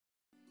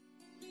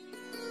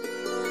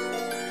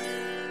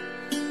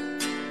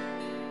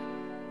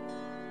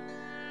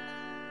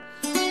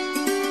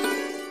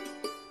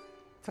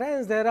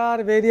Friends, there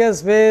are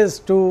various ways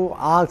to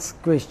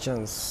ask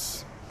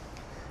questions.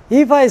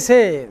 If I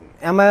say,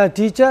 am I a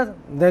teacher?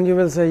 Then you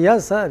will say,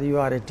 yes sir, you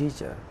are a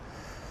teacher.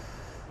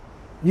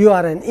 You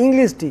are an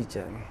English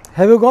teacher.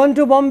 Have you gone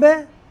to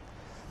Bombay?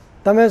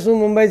 તમે શું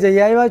મુંબઈ જઈ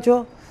આવ્યા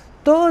છો?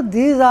 તો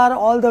these are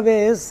all the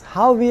ways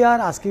how we are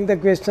asking the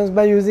questions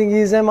by using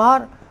is, am,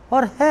 are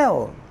or have.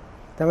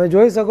 તમે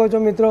જોઈ શકો છો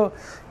મિત્રો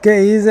કે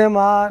is,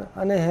 am, are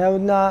અને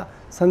haveના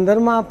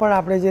સંદર્ભમાં પણ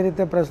આપણે જે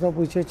રીતે પ્રશ્નો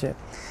પૂછીએ છીએ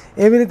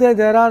એવી રીતે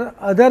there are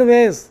other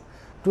ways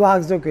to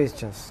ask the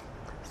questions.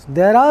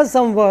 There are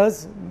some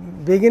words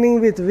beginning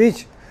with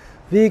which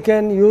we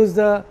can use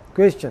the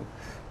question.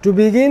 To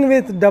begin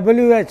with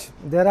WH,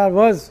 there are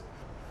words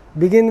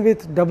begin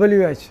with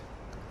WH,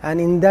 and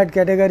in that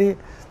category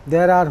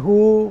there are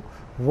who,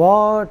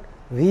 what,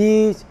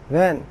 which,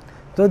 when.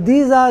 So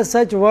these are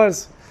such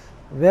words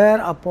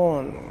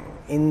whereupon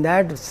in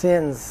that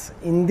sense,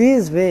 in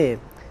this way,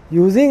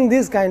 using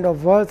this kind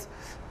of words,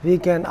 we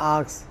can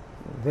ask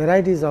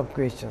varieties of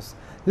questions.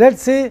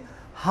 Let's see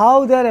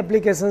how their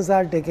applications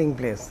are taking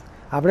place.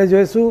 આપણે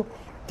જોઈશું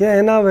કે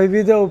એના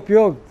વૈવિધ્ય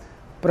ઉપયોગ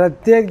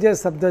પ્રત્યેક જે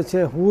શબ્દ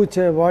છે who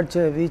છે, what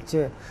છે, which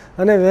છે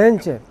અને when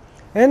છે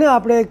એને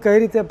આપણે કઈ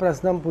રીતે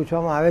પ્રશ્ન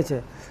પૂછવામાં આવે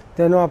છે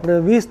તેનો આપણે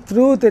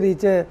વિસ્તૃત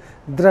રીતે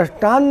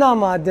દ્રષ્ટાંતના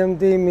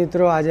માધ્યમથી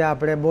મિત્રો આજે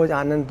આપણે બહુ જ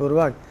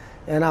આનંદપૂર્વક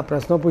એના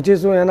પ્રશ્નો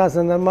પૂછીશું. એના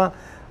સંદર્ભમાં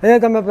એ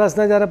તમે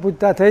પ્રશ્ન જ્યારે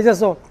પૂછતા થઈ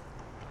જશો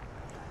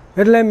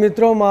એટલે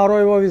મિત્રો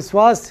મારો એવો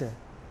વિશ્વાસ છે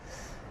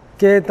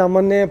કે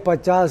તમને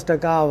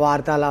 50%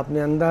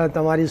 વાર્તાલાપની અંદર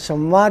તમારી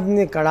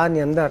સંવાદની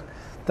કળાની અંદર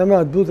તમે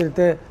અદ્ભુત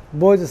રીતે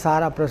બહુ જ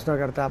સારા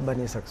પ્રશ્નકર્તા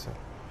બની શકશો.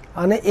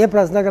 અને એ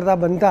પ્રશ્નકર્તા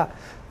બનતા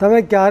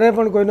તમે ક્યારે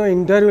પણ કોઈનો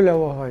ઇન્ટરવ્યૂ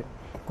લેવો હોય,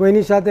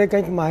 કોઈની સાથે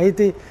કંઈક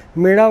માહિતી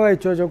મેળવવા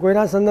ઈચ્છો છો,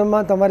 કોઈના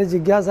સંદર્ભમાં તમારી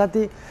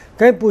જિજ્ઞાસાથી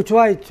કંઈ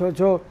પૂછવા ઈચ્છો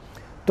છો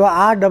તો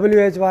આ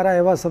WH વાળા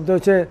એવા શબ્દો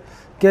છે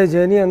કે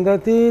જેની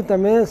અંદરથી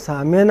તમે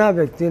સામેના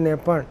વ્યક્તિને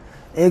પણ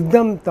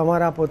એકદમ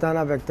તમારા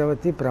પોતાના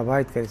વ્યક્તિત્વથી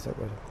પ્રભાવિત કરી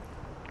શકો છો.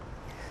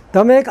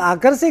 તમે એક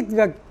આકર્ષિત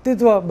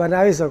વ્યક્તિત્વ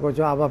બનાવી શકો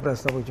છો આવા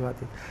પ્રશ્નો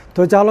પૂછવાથી.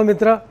 તો ચાલો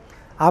મિત્ર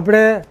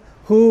આપણે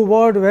હુ,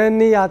 વોટ,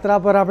 વેનની યાત્રા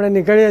પર આપણે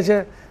નીકળીએ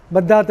છીએ.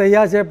 બધા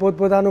તૈયાર છે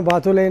પોતપોતાનું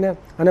ભાથું લઈને.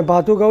 અને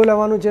ભાથું કયું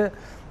લેવાનું છે?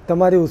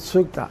 તમારી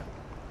ઉત્સુકતા,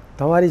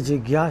 તમારી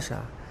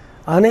જિજ્ઞાસા,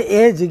 અને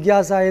એ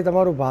જિજ્ઞાસા એ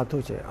તમારું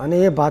ભાથું છે. અને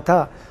એ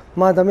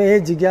ભાથામાં તમે એ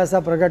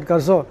જિજ્ઞાસા પ્રગટ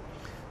કરશો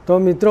તો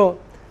મિત્રો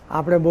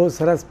આપણે બહુ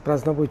સરસ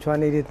પ્રશ્ન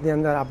પૂછવાની રીતની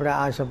અંદર આપણે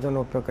આ શબ્દનો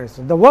ઉપયોગ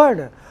કરીશું. The word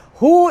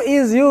who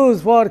is use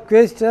for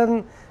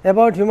question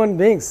about human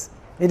beings.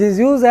 It is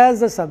use as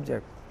the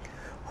subject.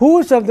 હુ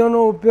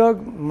શબ્દનો ઉપયોગ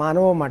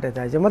માનવો માટે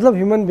થાય છે, મતલબ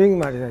હ્યુમન બિંગ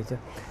માટે થાય છે.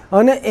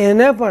 અને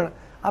એને પણ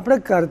આપણે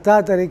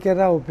કર્તા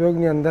તરીકેના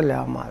ઉપયોગની અંદર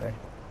લેવામાં આવે.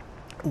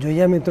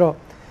 જોઈએ મિત્રો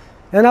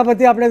એના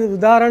પરથી આપણે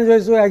ઉદાહરણ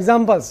જોઈશું,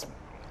 examples.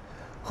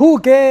 Who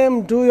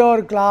came to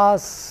your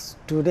class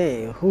today?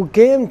 Who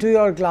came to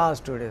your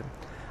class today?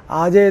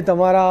 આજે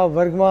તમારા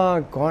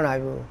વર્ગમાં કોણ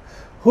આવ્યું?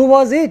 Who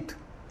was it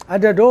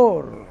at the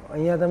door?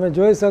 અહીંયા તમે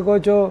જોઈ શકો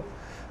છો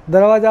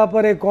દરવાજા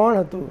પર એ કોણ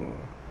હતું.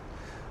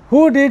 હુ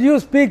ડીડ યુ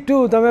સ્પીક ટુ?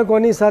 તમે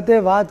કોની સાથે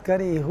વાત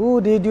કરી? હુ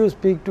ડીડ યુ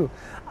સ્પીક ટુ?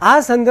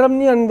 આ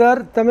સંદર્ભની અંદર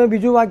તમે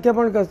બીજું વાક્ય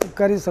પણ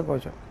કરી શકો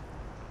છો.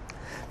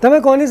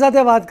 તમે કોની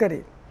સાથે વાત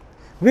કરી?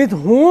 With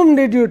whom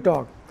did you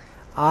talk?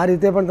 આ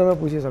રીતે પણ તમે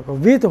પૂછી શકો.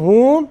 With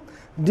whom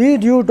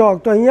did you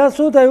talk? તો અહીંયા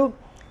શું થયું?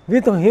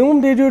 With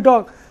whom did you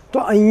talk? તો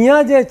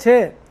અહીંયા જે છે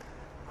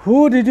હુ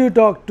ડીડ યુ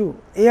ટોક ટુ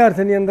એ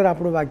અર્થની અંદર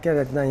આપણું વાક્ય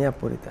રચના અહીંયા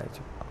પૂરી થાય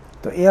છે.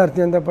 તો એ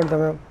અર્થની અંદર પણ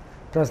તમે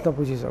પ્રશ્ન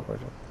પૂછી શકો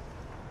છો.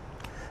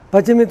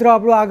 પછી મિત્રો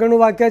આપણું આગળનું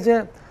વાક્ય છે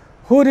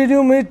હુ did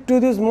you meet two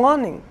this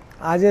morning?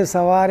 આજે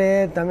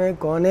સવારે તમે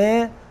કોને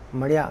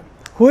મળ્યા?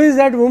 Who is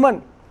that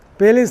woman?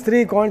 પેલી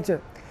સ્ત્રી કોણ છે?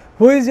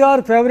 Who is your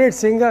favourite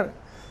singer?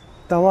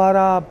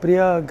 તમારા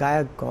પ્રિય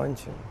ગાયક કોણ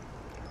છે?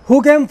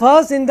 હુ કેમ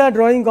first in the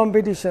drawing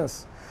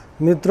competitions?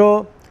 મિત્રો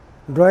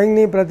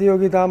ડ્રોઈંગની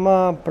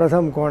પ્રતિયોગિતામાં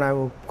પ્રથમ કોણ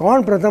આવ્યું?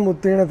 કોણ પ્રથમ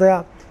ઉત્તીર્ણ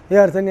થયા? એ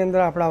અર્થની અંદર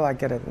આપણા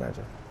વાક્ય રચના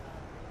છે.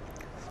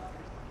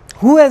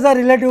 હુ એઝ અ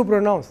રિલેટિવ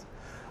પ્રોનાઉન્સ?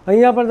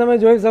 અહીંયા પણ તમે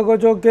જોઈ શકો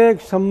છો કે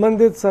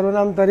સંબંધિત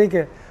સર્વનામ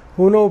તરીકે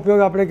હુનો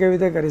ઉપયોગ આપણે કેવી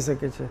રીતે કરી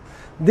શકીએ છીએ.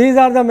 These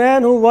are the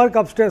main who work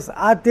અપસ્ટેર્સ?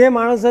 આ તે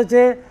માણસો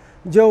છે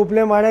જે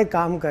ઉપલે માળે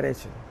કામ કરે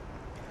છે.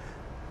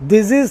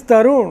 This is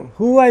Tarun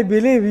who I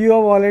believe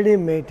you have already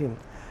mat હિમ?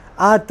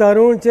 આ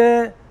તરુણ છે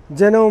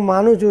જેને હું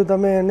માનું છું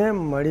તમે એને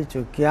મળી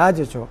ચૂક્યા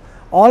જ છો.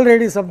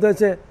 ઓલરેડી શબ્દ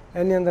છે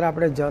એની અંદર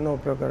આપણે જનો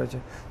ઉપયોગ કર્યો છે.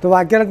 તો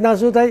વાક્યરચના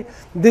શું થઈ?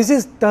 This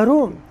is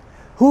Tarun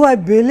who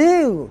I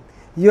believe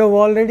you have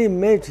already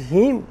mat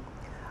હિમ.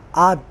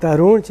 આ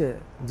તરુણ છે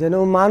જેને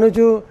હું માનું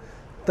છું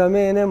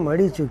તમે એને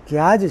મળી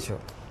ચૂક્યા જ છો.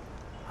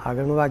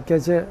 આગળનું વાક્ય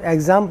છે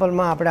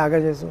એક્ઝામ્પલમાં આપણે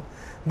આગળ જઈશું.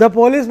 The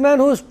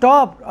policeman who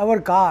stopped hour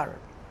car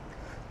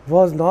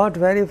was not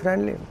very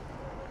friendly.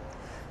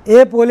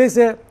 એ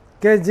પોલીસે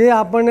કે જે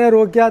આપણને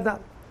રોક્યા હતા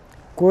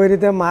કોઈ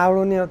રીતે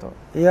માયાળો નહીં હતો.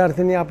 એ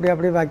અર્થની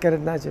આપણી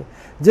વાક્યરચના છે.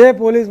 જે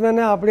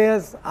પોલીસમેને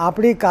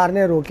આપણી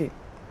કારને રોકી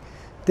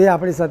તે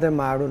આપણી સાથે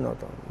માયાળો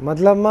નહોતો,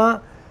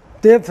 મતલબમાં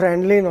તે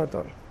ફ્રેન્ડલી નહોતો.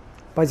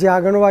 પછી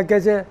આગળનું વાક્ય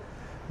છે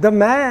the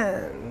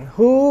main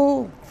who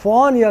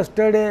phoned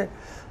yesterday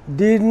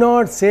did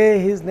not say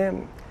his name.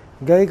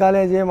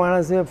 ગઈકાલે જે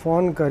માણસે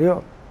ફોન કર્યો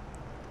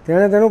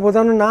તેણે તેનું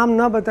પોતાનું નામ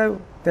ન બતાવ્યું,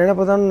 તેણે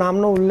પોતાનું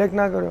નામનો ઉલ્લેખ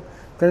ના કર્યો,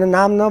 તેણે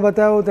નામ ન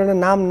બતાવ્યું, તેણે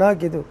નામ ન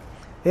કીધું.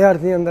 એ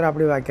અર્થની અંદર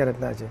આપણી વાક્ય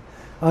રચના છે.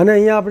 અને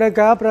અહીંયા આપણે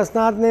કયા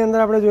પ્રશ્નાર્થની અંદર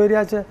આપણે જોઈ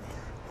રહ્યા છે?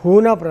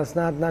 હુના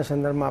પ્રશ્નાર્થના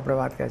સંદર્ભમાં આપણે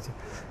વાત કરીએ છીએ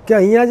કે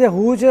અહીંયા જે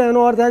હુ છે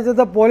એનો અર્થ થાય છે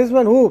ધ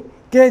પોલીસમેન હુ,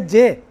 કે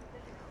જે.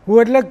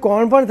 હુ એટલે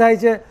કોણ પણ થાય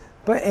છે,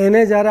 પણ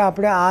એને જ્યારે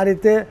આપણે આ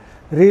રીતે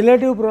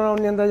રિલેટિવ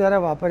પ્રોનાઉનની અંદર જ્યારે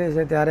વાપરીએ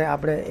છીએ ત્યારે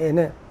આપણે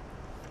એને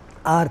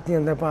આ અર્થની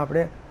અંદર પણ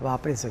આપણે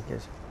વાપરી શકીએ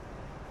છીએ.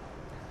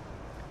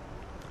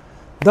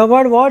 The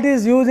word what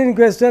is use in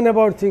question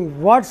about thing.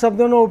 Vote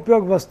શબ્દનો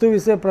ઉપયોગ વસ્તુ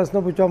વિશે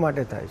પ્રશ્ન પૂછવા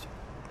માટે થાય છે.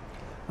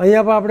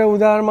 અહીંયા પણ આપણે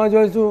ઉદાહરણમાં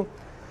જોઈશું.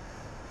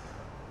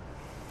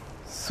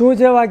 શું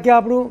છે વાક્ય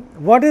આપણું?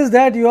 What is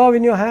that you have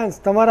in your hands.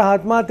 તમારા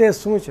હાથમાં તે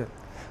શું છે?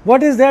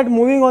 What is that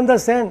moving on the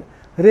sand.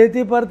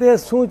 રેતી પર તે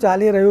શું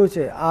ચાલી રહ્યું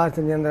છે? આ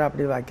અર્થની અંદર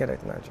આપણી વાક્ય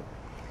રચના છે.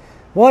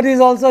 What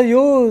is also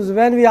use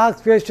when we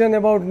ask question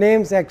about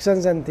names,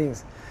 actions and things.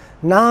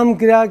 નામ,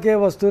 ક્રિયા કે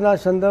વસ્તુના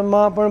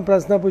સંદર્ભમાં પણ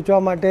પ્રશ્ન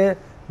પૂછવા માટે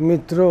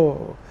મિત્રો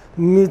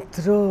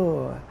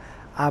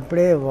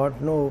આપણે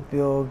વોટનો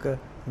ઉપયોગ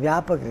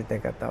વ્યાપક રીતે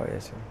કરતા હોઈએ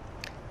છીએ.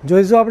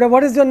 જોઈશું આપણે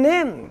what is your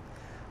name.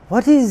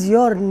 What is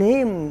your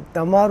name.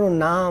 તમારું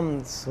નામ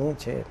શું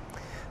છે?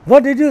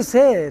 What did you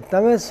say.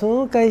 તમે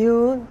શું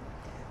કહ્યું?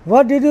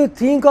 What did you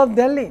think of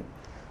Delhi.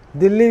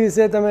 Delhi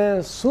વિશે તમે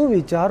શું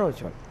વિચારો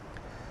છો?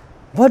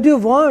 What you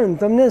want.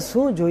 તમને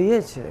શું જોઈએ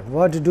છે?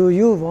 What do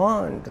you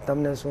want.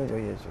 તમને શું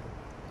જોઈએ છે?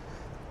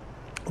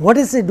 What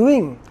is she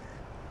doing.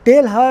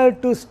 Tail her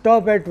to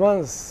stop at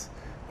once.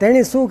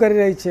 તેણી શું કરી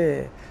રહી છે?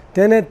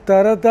 તેને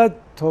તરત જ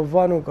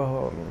થોભવાનું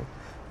કહો.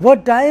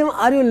 What time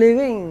are you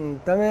living.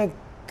 તમે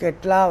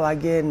કેટલા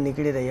વાગ્યે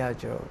નીકળી રહ્યા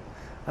છો?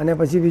 અને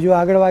પછી બીજું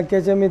આગળ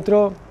વાક્ય છે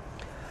મિત્રો,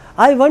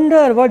 આઈ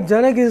wonder vote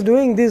Janak is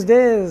doing this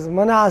days.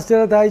 મને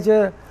આશ્ચર્ય થાય છે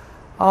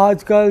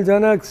આજકાલ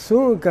જનક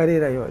શું કરી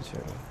રહ્યો છે.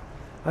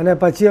 અને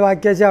પછી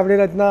વાક્ય છે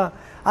આપણી રચના,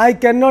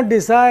 I can not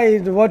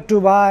decide vote two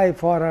by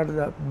for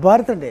her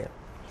birthday.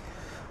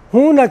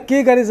 હું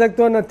નક્કી કરી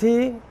શકતો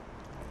નથી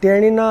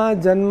તેણીના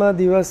જન્મ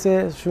દિવસે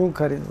શું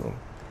ખરીદવું.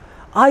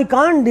 આઈ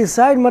કાન્ટ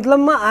ડિસાઇડ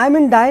મતલબમાં આઈ એમ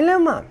in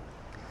dilemma.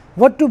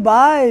 Vote two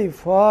by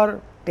four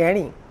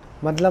તેણી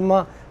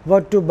મતલબમાં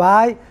vote two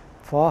by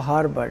for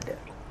her birthday.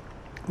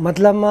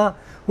 મતલબમાં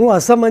હું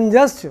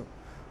અસમંજસ છું,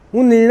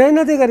 હું નિર્ણય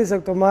નથી કરી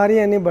શકતો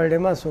મારી એની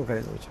બર્થડેમાં શું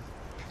ખરીદવું છે.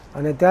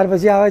 અને ત્યાર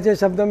પછી આવે છે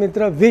શબ્દ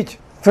મિત્ર which.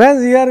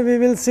 Friends here we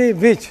will see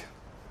which.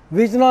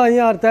 વિચનો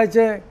અહીંયા અર્થ થાય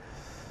છે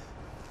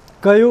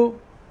કયું,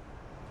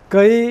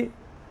 કઈ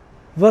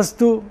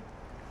વસ્તુ,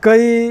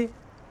 કઈ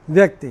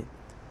વ્યક્તિ.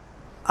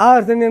 આ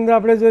અર્થની અંદર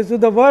આપણે જોઈશું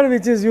the word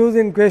which is use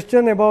in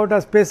question about a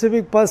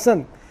specific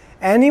person,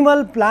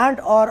 animal, plant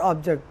or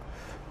object.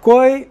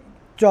 કોઈ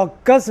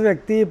ચોક્કસ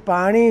વ્યક્તિ,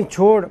 પ્રાણી,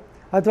 છોડ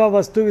અથવા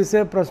વસ્તુ વિશે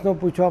પ્રશ્નો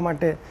પૂછવા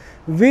માટે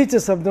વિચ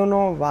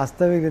શબ્દોનો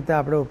વાસ્તવિક રીતે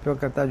આપણે ઉપયોગ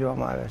કરતા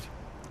જોવામાં આવે છે.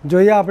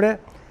 જોઈએ આપણે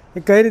એ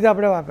કઈ રીતે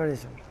આપણે વાપરીએ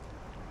છીએ.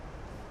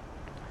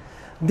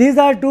 These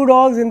are two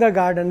dogs in the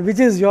garden which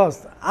is yours.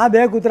 આ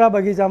બે કૂતરા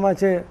બગીચામાં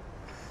છે,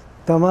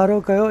 તમારો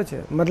કયો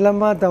છે?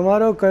 મતલબમાં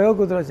તમારો કયો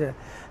કૂતરો છે?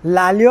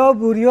 લાલ્યો,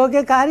 ભૂર્યો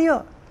કે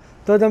કારિયો?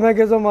 તો તમે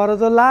કહેશો મારો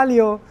તો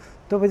લાલ્યો,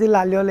 તો પછી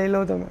લાલ્યો લઈ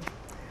લો તમે.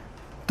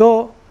 તો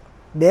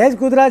બે જ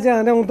કૂતરા છે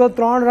અને હું તો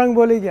 3 રંગ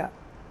બોલી ગયા,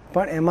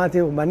 પણ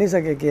એમાંથી બની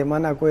શકે કે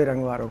એમાંના કોઈ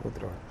રંગવાળો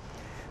કૂતરો.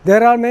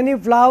 There are many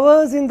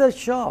flowers in the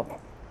shop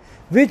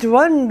which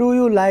one do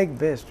you like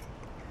best.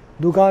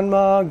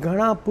 દુકાનમાં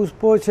ઘણા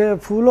પુષ્પો છે,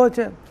 ફૂલો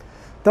છે,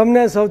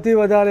 તમને સૌથી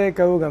વધારે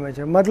કયું ગમે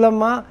છે?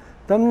 મતલબમાં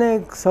તમને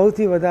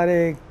સૌથી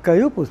વધારે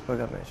કયું પુષ્પ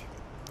ગમે છે?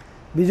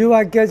 બીજું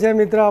વાક્ય છે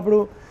મિત્ર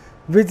આપણું,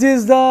 which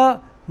is the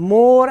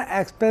more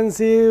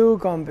expensive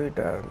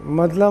computer.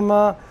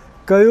 મતલબમાં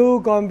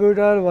કયું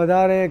કોમ્પ્યુટર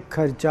વધારે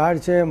ખર્ચાળ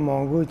છે,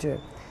 મોંઘું છે?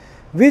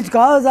 Which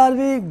cars R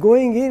V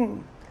going in.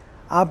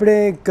 આપણે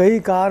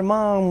કઈ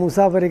કારમાં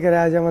મુસાફરી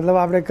કર્યા છે, મતલબ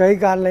આપણે કઈ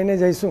કાર લઈને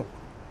જઈશું.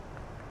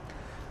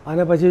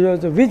 અને પછી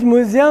જોઈશું which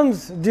museums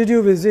did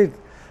you visit.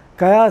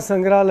 કયા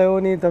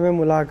સંગ્રહાલયોની તમે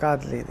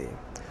મુલાકાત લીધી.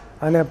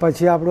 અને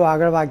પછી આપણું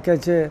આગળ વાક્ય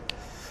છે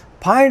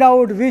find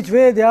out which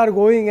way they are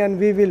going and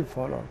we will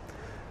follow.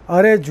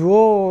 અરે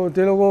જુઓ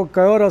તે લોકો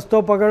કયો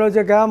રસ્તો પકડ્યો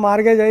છે, કયા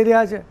માર્ગે જઈ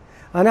રહ્યા છે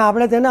અને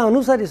આપણે તેને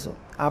અનુસરીશું,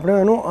 આપણે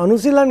એનું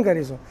અનુશીલન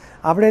કરીશું,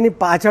 આપણે એની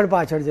પાછળ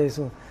પાછળ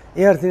જઈશું.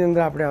 એ અર્થની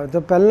અંદર આપણે આવે.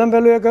 તો પહેલું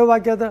એ કયું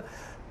વાક્ય હતું?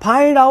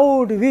 Find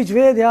out which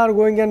way they are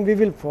going and we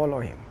will follow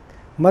હિમ.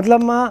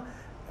 મતલબમાં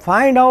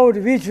find out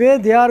which way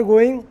they are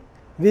going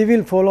we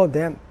will follow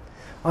ધેમ.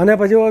 અને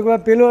પછી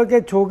પેલું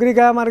કે છોકરી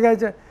કયા માર્ગે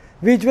છે,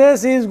 which way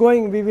she is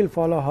going we will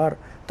follow હર.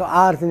 તો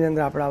આ અર્થની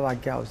અંદર આપણા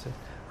વાક્ય આવશે.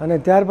 અને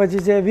ત્યાર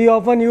પછી છે વી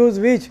often use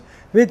which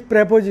with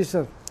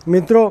preposition.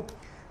 મિત્રો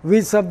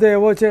વિચ શબ્દ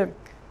એવો છે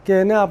કે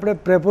એને આપણે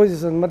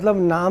પ્રેપોઝિશન મતલબ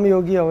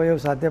નામયોગી અવયવ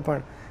સાથે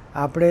પણ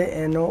આપણે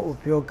એનો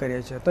ઉપયોગ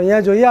કરીએ છીએ. તો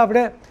અહીંયા જોઈએ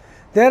આપણે,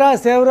 there are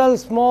several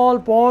small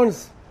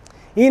ponds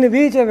in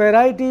which a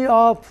variety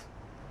of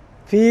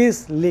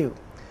fish live.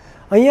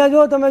 અહીંયા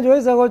જો તમે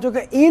જોઈ શકો છો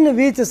કે ઇન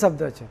વિચ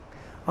શબ્દ છે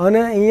અને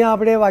અહીંયા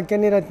આપણે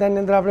વાક્યની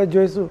રચનાની અંદર આપણે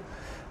જોઈશું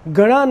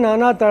ઘણા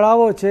નાના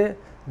તળાવો છે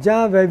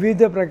જ્યાં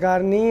વિવિધ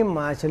પ્રકારની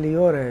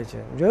માછલીઓ રહે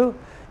છે. જોયું?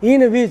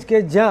 ઇન વિચ કે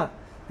જ્યાં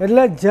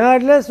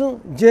એટલે શું?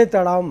 જે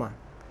તળાવમાં.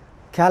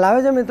 ખ્યાલ આવે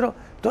છે મિત્રો?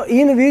 તો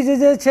ઇન વિચ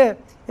જે છે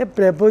એ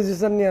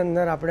પ્રેપોઝિશનની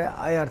અંદર આપણે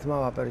આ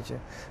અર્થમાં વાપર્યું છે.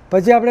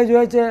 પછી આપણે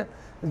જોઈએ છે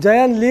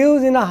Jayan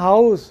lives in a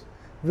house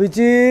which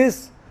is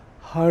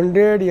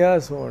 100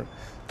 years old.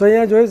 તો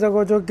અહીંયા જોઈ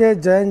શકો છો કે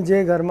જૈન જે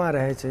ઘરમાં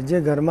રહે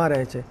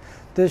છે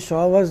તે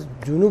 100 વર્ષ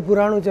જૂનું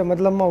પુરાણું છે,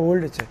 મતલબમાં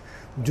ઓલ્ડ છે,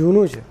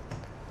 જૂનું છે.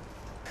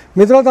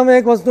 મિત્રો તમે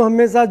એક વસ્તુ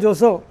હંમેશા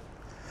જોશો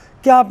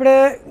કે આપણે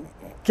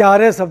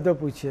ક્યારે શબ્દ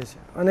પૂછીએ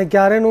છીએ અને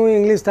ક્યારેનું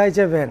ઇંગ્લિશ થાય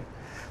છે વેન.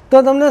 તો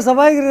તમને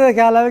સ્વાભાવિક રીતે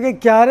ખ્યાલ આવે કે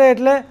ક્યારે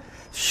એટલે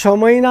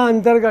સમયના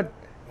અંતર્ગત,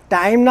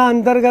 ટાઈમના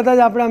અંતર્ગત જ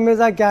આપણે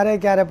હંમેશા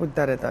ક્યારે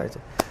પૂછતા રહેતા હોય છે.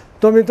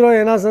 તો મિત્રો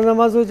એના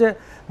સંદર્ભમાં શું છે?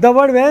 The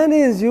word when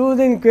is use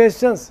in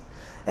questions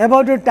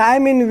about a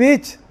time in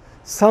which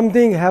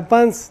something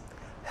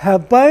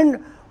happened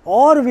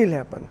or will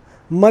happen.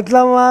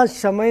 મતલબમાં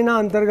સમયના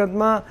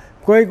અંતર્ગતમાં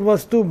કોઈક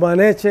વસ્તુ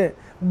બને છે,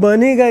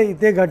 બની ગઈ,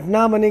 તે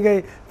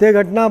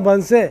ઘટના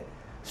બનશે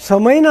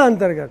સમયના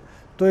અંતર્ગત.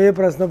 તો એ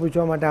પ્રશ્ન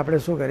પૂછવા માટે આપણે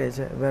શું કરીએ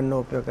છીએ? વેનનો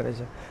ઉપયોગ કરીએ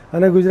છીએ.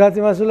 અને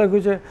ગુજરાતીમાં શું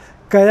લખ્યું છે?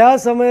 કયા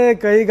સમયે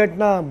કઈ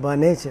ઘટના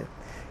બને છે,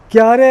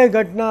 ક્યારે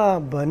ઘટના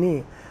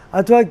બની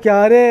અથવા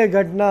ક્યારે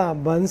ઘટના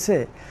બનશે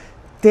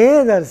તે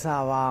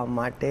દર્શાવવા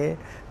માટે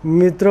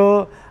મિત્રો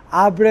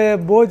આપણે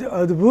બહુ જ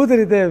અદ્ભુત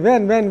રીતે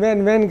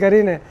વેન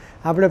કરીને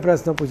આપણે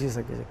પ્રશ્ન પૂછી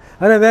શકીએ છીએ.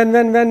 અને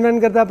વેન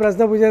કરતાં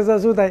પ્રશ્ન પૂછીએ તો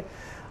શું થાય?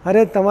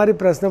 અરે તમારી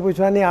પ્રશ્ન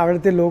પૂછવાની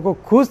આવડતી લોકો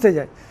ખુશ થઈ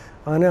જાય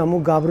અને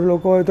અમુક ગાભરું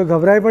લોકો હોય તો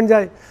ગભરાઈ પણ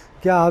જાય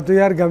કે આ તો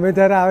યાર ગમે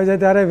ત્યારે આવે છે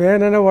ત્યારે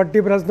વેન અને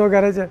વટ્ટી પ્રશ્નો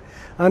કરે છે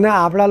અને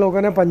આપણા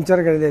લોકોને પંચર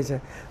કરી દે છે.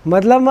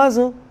 મતલબમાં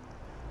શું?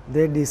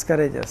 દે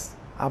ડિસ્કરેજસ,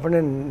 આપણે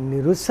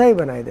નિરુત્સાહી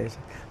બનાવી દે છે.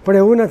 પણ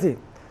એવું નથી.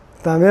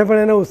 તમે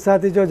પણ એને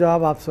ઉત્સાહથી જો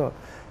જવાબ આપશો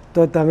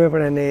તો તમે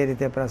પણ એને એ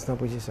રીતે પ્રશ્ન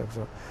પૂછી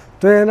શકશો.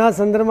 તો એના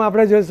સંદર્ભમાં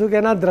આપણે જોઈશું કે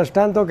એના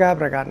દ્રષ્ટાંતો કયા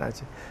પ્રકારના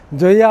છે.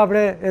 જોઈએ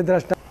આપણે એ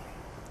દ્રષ્ટાંત.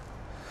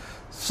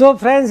 So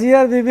friends,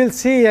 here we will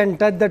see and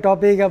touch the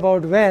topic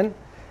about van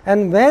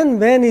and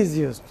when is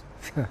used.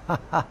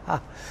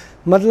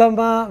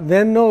 મતલબમાં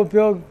વેનનો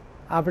ઉપયોગ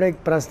આપણે એક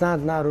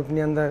પ્રશ્નાર્થના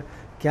રૂપની અંદર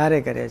ક્યારે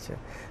કરીએ છીએ?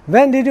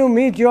 When did you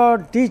meet your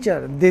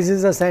teacher? This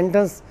is a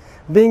sentence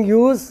Bing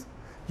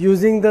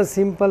using the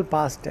simple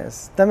past tense.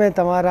 તમે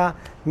તમારા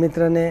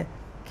મિત્રને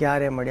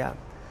ક્યારે મળ્યા?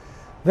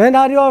 Van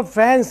are your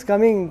friends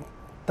coming?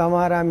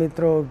 તમારા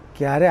મિત્રો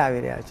ક્યારે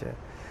આવી રહ્યા છે?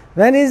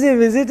 When is he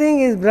visiting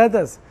his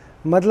brothers?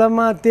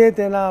 મતલબમાં તે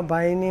તેના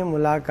ભાઈની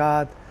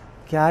મુલાકાત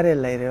ક્યારે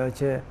લઈ રહ્યો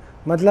છે?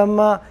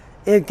 મતલબમાં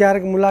એ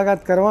ક્યારેક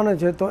મુલાકાત કરવાનો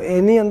છે તો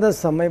એની અંદર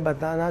સમય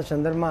બતાવવાના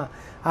સંદર્ભમાં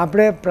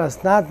આપણે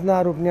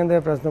પ્રશ્નાર્થના રૂપની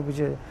અંદર પ્રશ્ન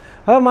પૂછીએ છીએ.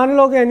 હવે માની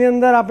લો કે એની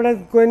અંદર આપણે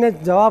કોઈને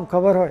જવાબ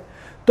ખબર હોય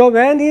તો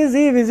when is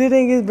he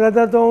visiting his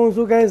brother? તો હું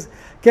શું કહીશ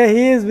કે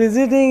he is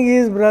visiting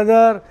his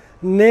brother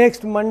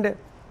next Monday.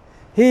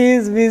 He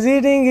is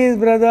visiting his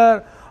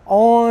brother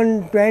on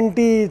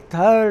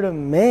 23rd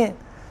May.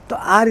 તો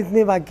આ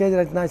રીતની વાક્ય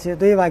રચના છે.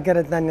 તો એ વાક્ય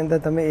રચનાની અંદર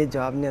તમે એ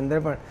જવાબની અંદર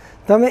પણ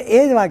તમે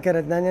એ જ વાક્ય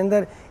રચનાની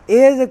અંદર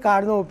એ જ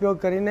કાર્ડનો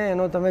ઉપયોગ કરીને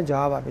એનો તમે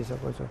જવાબ આપી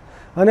શકો છો.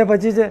 અને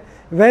પછી છે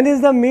when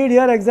is the mid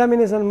year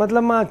examination?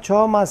 મતલબમાં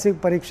 6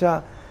 માસિક પરીક્ષા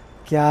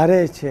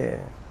ક્યારે છે?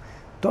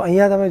 તો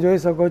અહીંયા તમે જોઈ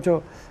શકો છો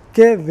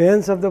કે વેન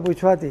શબ્દ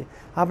પૂછવાથી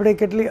આપણે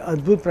કેટલી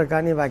અદ્ભુત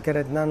પ્રકારની વાક્ય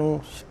રચનાનું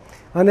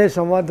અને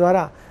સંવાદ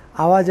દ્વારા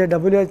આવા જે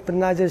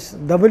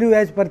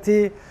WH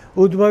પરથી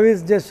ઉદ્ભવિત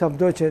જે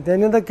શબ્દો છે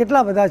તેની અંદર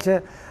કેટલા બધા છે.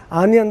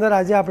 આની અંદર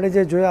આજે આપણે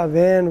જે જોયા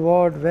વેન,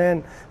 વોટ,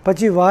 વેન,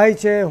 પછી વાય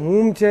છે,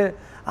 હુમ છે,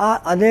 આ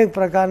અનેક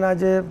પ્રકારના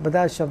જે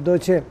બધા શબ્દો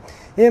છે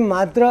એ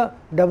માત્ર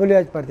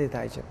WH પરથી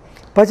થાય છે.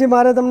 પછી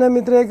મારે તમને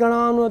મિત્ર એ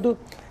ગણાવવાનું હતું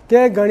કે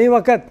ઘણી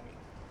વખત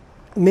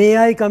મે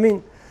આઈ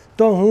કમિંગ?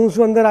 તો હું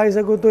શું અંદર આવી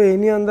શકું? તો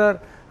એની અંદર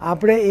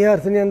આપણે એ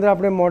અર્થની અંદર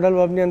આપણે મોડલ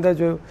વર્બની અંદર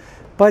જોયું.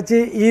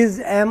 પછી ઇઝ,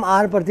 એમ,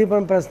 આર પરથી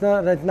પણ પ્રશ્ન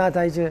રચના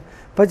થાય છે.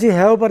 પછી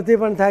હેવ પરથી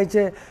પણ થાય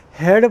છે,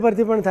 હેડ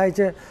પરથી પણ થાય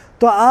છે.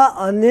 તો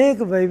આ અનેક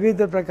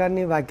વિવિધ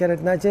પ્રકારની વાક્ય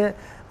રચના છે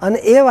અને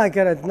એ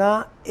વાક્ય રચના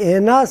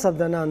એના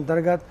શબ્દના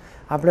અંતર્ગત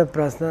આપણે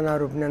પ્રશ્નના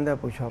રૂપની અંદર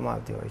પૂછવામાં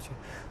આવતી હોય છે.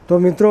 તો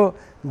મિત્રો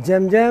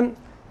જેમ જેમ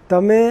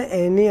તમે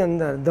એની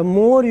અંદર the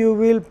more you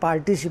will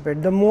participate,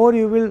 the more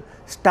you will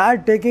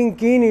start taking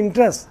keen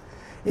interest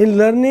in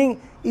learning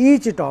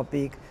each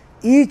topic,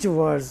 each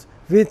words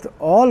with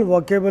all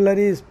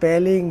vocabulary,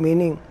 spelling,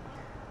 meaning,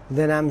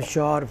 then I am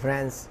sure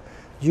friends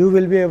you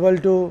will be able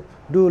to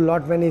do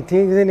lot many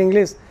things in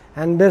English.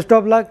 And best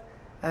of luck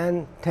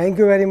and thank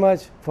you very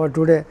much for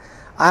today.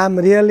 I am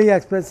really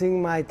expressing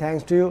my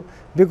thanks to you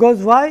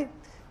because why?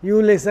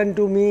 You listen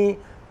to me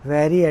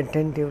very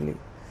attentively.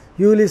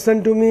 You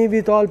listen to me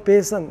with all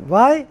patience.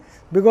 Why?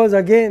 Because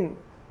again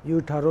you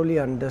thoroughly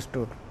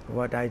understood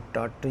what I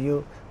taught to you,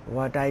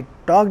 what I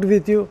talked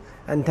with you,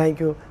 and thank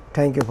you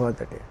for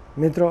the day.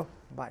 Mitro,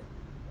 bye.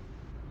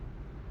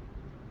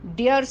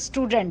 Dear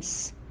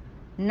students,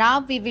 now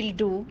we will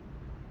do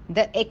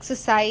the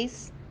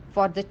exercise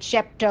for the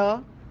chapter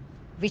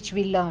which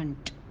we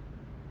learnt.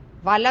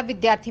 વાલા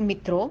વિદ્યાર્થી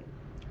મિત્રો,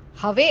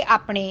 હવે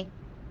આપણે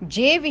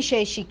જે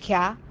વિષય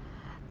શીખ્યા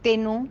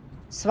તેનું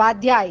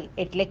સ્વાધ્યાય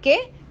એટલે કે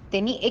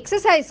તેની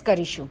એક્સરસાઇઝ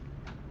કરીશું.